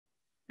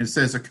It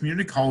says a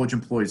community college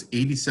employs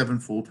 87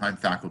 full-time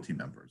faculty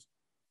members.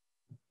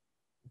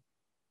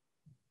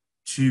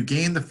 To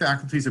gain the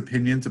faculty's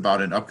opinions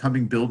about an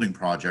upcoming building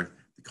project,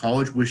 the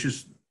college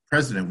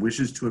president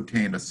wishes to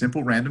obtain a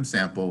simple random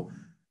sample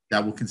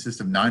that will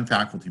consist of 9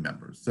 faculty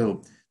members.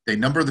 So they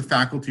number the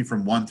faculty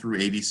from 1 through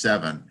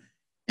 87,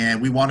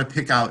 and we want to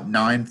pick out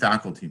 9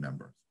 faculty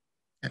members.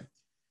 Okay.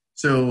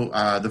 So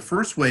the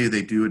first way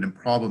they do it in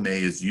problem A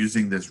is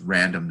using this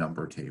random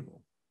number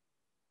table.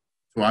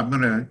 So I'm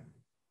going to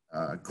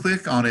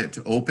click on it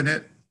to open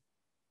it,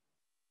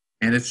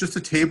 and it's just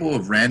a table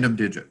of random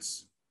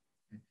digits.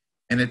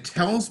 And it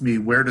tells me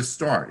where to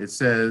start. It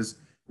says,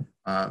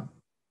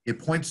 it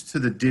points to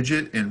the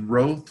digit in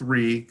row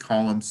 3,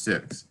 column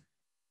 6.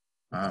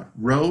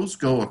 Rows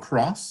go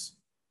across,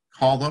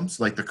 columns,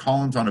 like the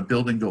columns on a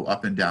building, go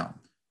up and down.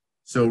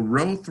 So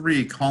row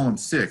 3, column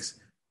 6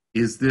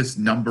 is this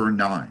number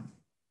 9.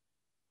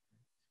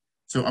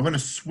 So I'm going to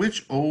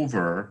switch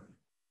over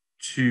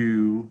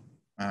to,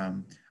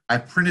 I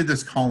printed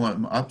this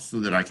column up so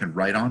that I can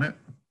write on it.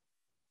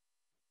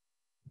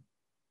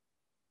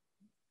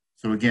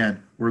 So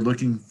again, we're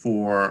looking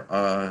for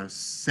a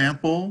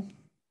sample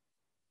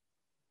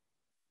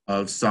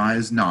of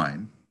size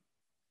 9,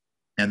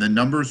 and the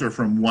numbers are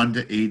from 1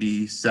 to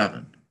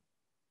 87.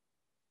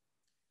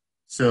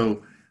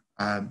 So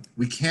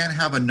we can't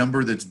have a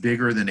number that's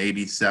bigger than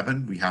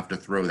 87. We have to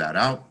throw that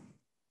out.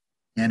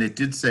 And it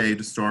did say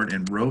to start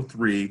in row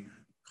 3,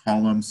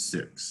 column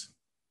 6.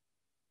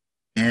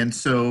 And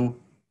so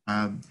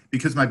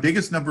because my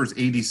biggest number is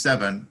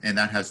 87, and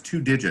that has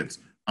 2 digits,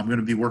 I'm going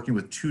to be working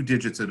with 2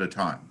 digits at a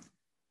time.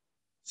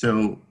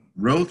 So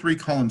row 3,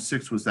 column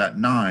 6 was that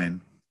 9,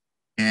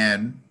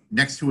 and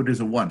next to it is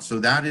a 1. So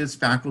that is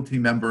faculty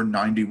member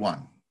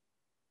 91,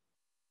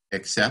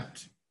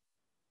 except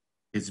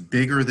it's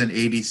bigger than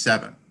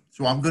 87.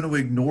 So I'm going to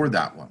ignore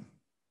that one.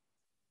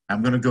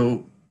 I'm going to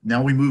go,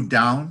 now we move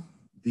down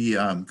the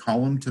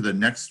column to the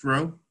next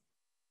row.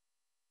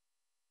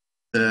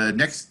 The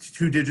next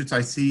 2 digits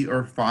I see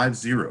are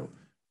 50.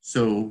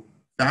 So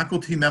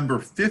faculty member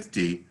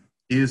 50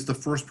 is the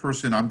first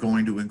person I'm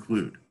going to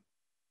include.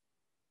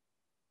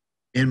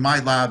 In my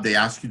lab, they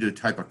ask you to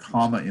type a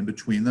comma in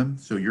between them.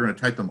 So you're going to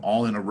type them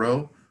all in a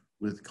row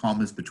with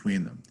commas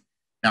between them.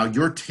 Now,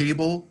 your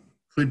table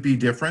could be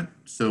different,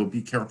 so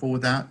be careful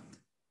with that.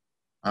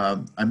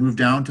 I move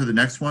down to the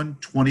next one,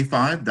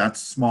 25.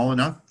 That's small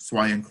enough, so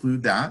I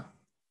include that.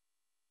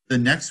 The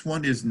next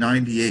one is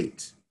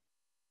 98.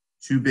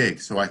 Too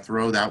big, so I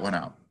throw that one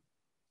out.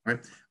 All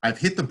right. I've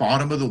hit the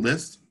bottom of the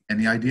list.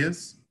 Any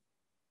ideas?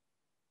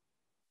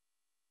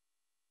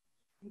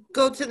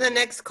 Go to the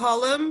next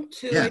column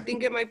to, Yeah. I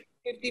think it might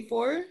be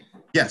 54.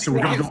 Yeah, so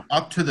we're going to go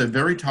up to the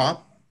very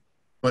top,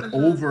 but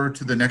over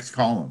to the next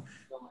column.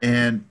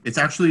 And it's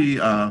actually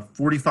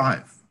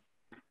 45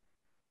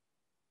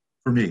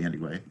 for me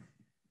anyway.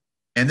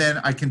 And then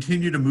I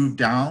continue to move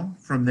down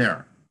from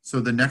there.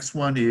 So the next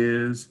one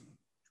is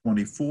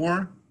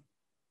 24.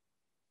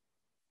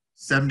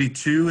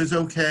 72 is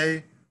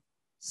okay.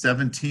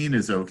 17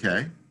 is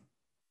okay.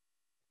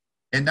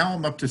 And now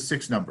I'm up to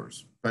 6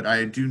 numbers, but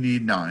I do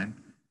need 9.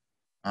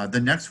 The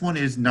next one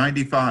is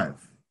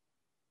 95.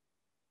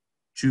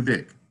 Too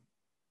big.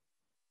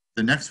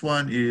 The next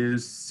one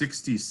is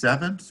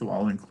 67, so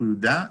I'll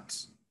include that.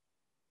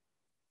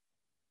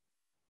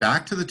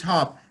 Back to the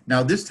top.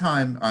 Now this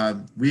time,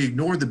 we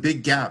ignore the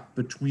big gap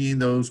between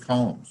those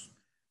columns.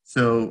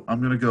 So I'm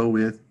going to go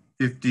with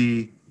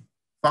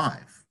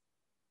 55.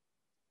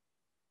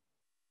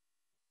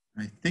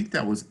 I think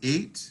that was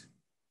 8.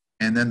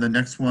 And then the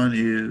next one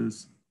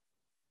is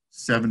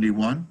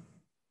 71.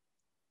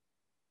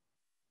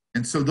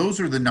 And so those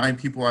are the 9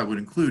 people I would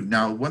include.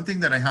 Now, one thing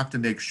that I have to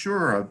make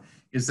sure of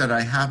is that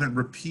I haven't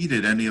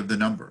repeated any of the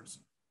numbers.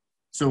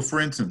 So for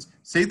instance,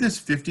 say this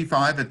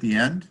 55 at the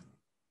end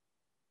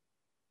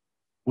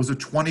was a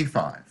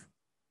 25,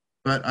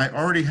 but I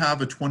already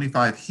have a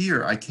 25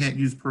 here. I can't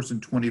use person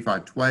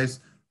 25 twice.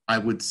 I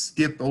would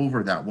skip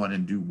over that one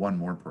and do one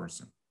more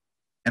person.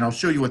 And I'll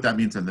show you what that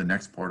means in the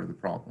next part of the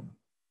problem.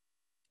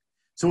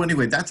 So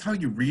anyway, that's how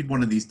you read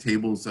one of these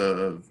tables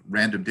of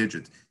random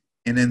digits.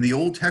 And in the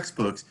old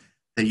textbooks,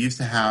 they used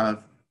to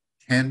have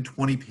 10,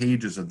 20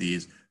 pages of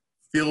these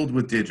filled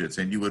with digits.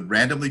 And you would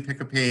randomly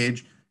pick a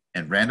page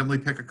and randomly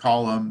pick a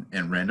column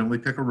and randomly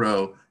pick a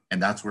row,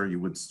 and that's where you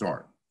would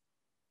start.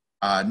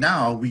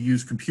 Now we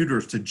use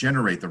computers to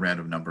generate the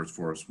random numbers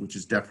for us, which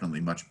is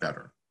definitely much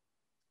better.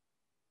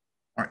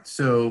 All right,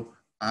 so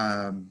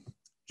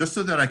just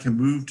so that I can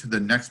move to the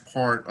next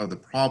part of the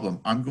problem,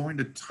 I'm going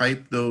to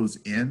type those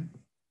in,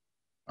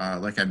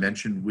 like I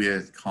mentioned,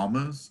 with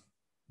commas.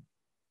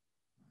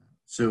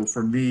 So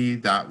for me,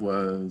 that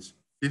was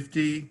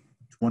 50,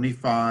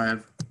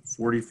 25,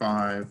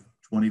 45,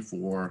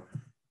 24,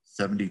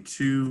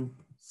 72,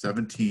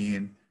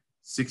 17,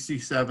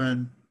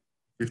 67,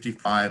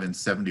 55, and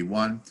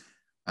 71.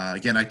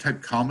 Again, I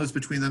type commas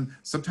between them.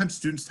 Sometimes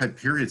students type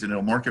periods and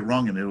it'll mark it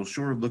wrong and it'll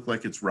sure look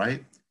like it's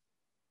right.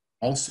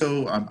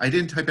 Also, I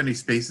didn't type any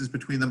spaces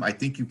between them. I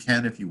think you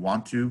can if you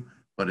want to,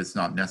 but it's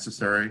not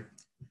necessary.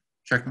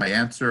 Check my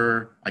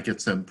answer. I get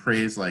some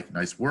praise like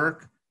nice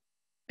work.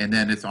 And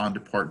then it's on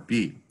to part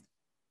B.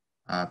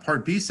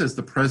 Part B says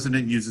the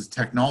president uses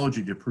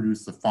technology to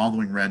produce the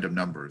following random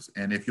numbers.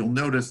 And if you'll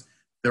notice,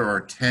 there are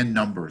 10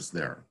 numbers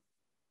there.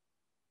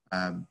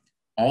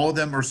 All of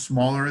them are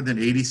smaller than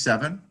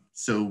 87,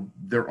 so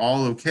they're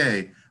all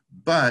okay.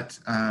 But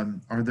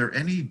are there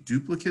any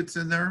duplicates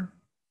in there?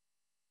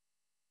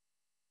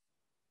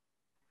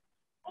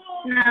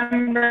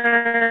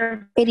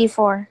 Number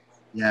 84.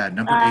 Yeah,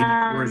 number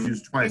 84 is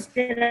used twice. Is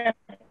it a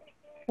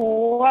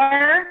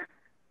 4?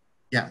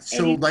 Yeah,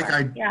 so like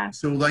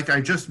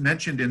I just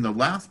mentioned in the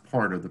last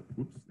part of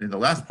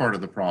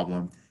the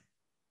problem,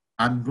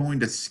 I'm going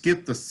to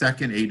skip the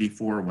second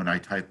 84 when I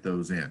type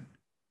those in.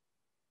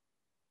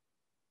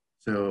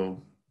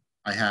 So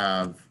I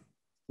have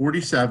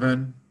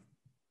 47,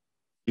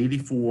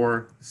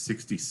 84,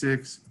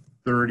 66,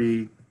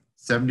 30,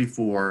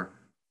 74,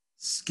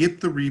 skip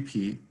the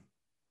repeat,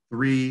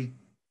 3,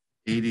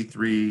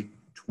 83,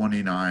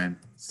 29,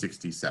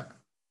 67.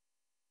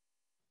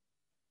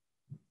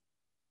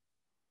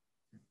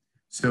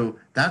 So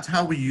that's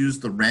how we use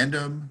the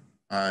random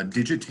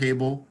digit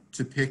table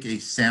to pick a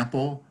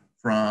sample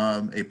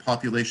from a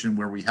population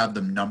where we have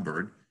them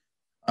numbered.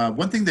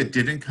 One thing that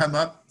didn't come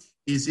up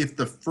is if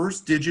the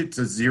first digit's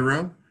a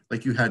 0,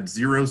 like you had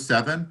 0,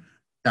 7,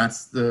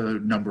 that's the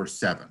number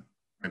 7.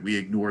 Right? We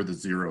ignore the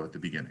 0 at the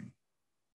beginning.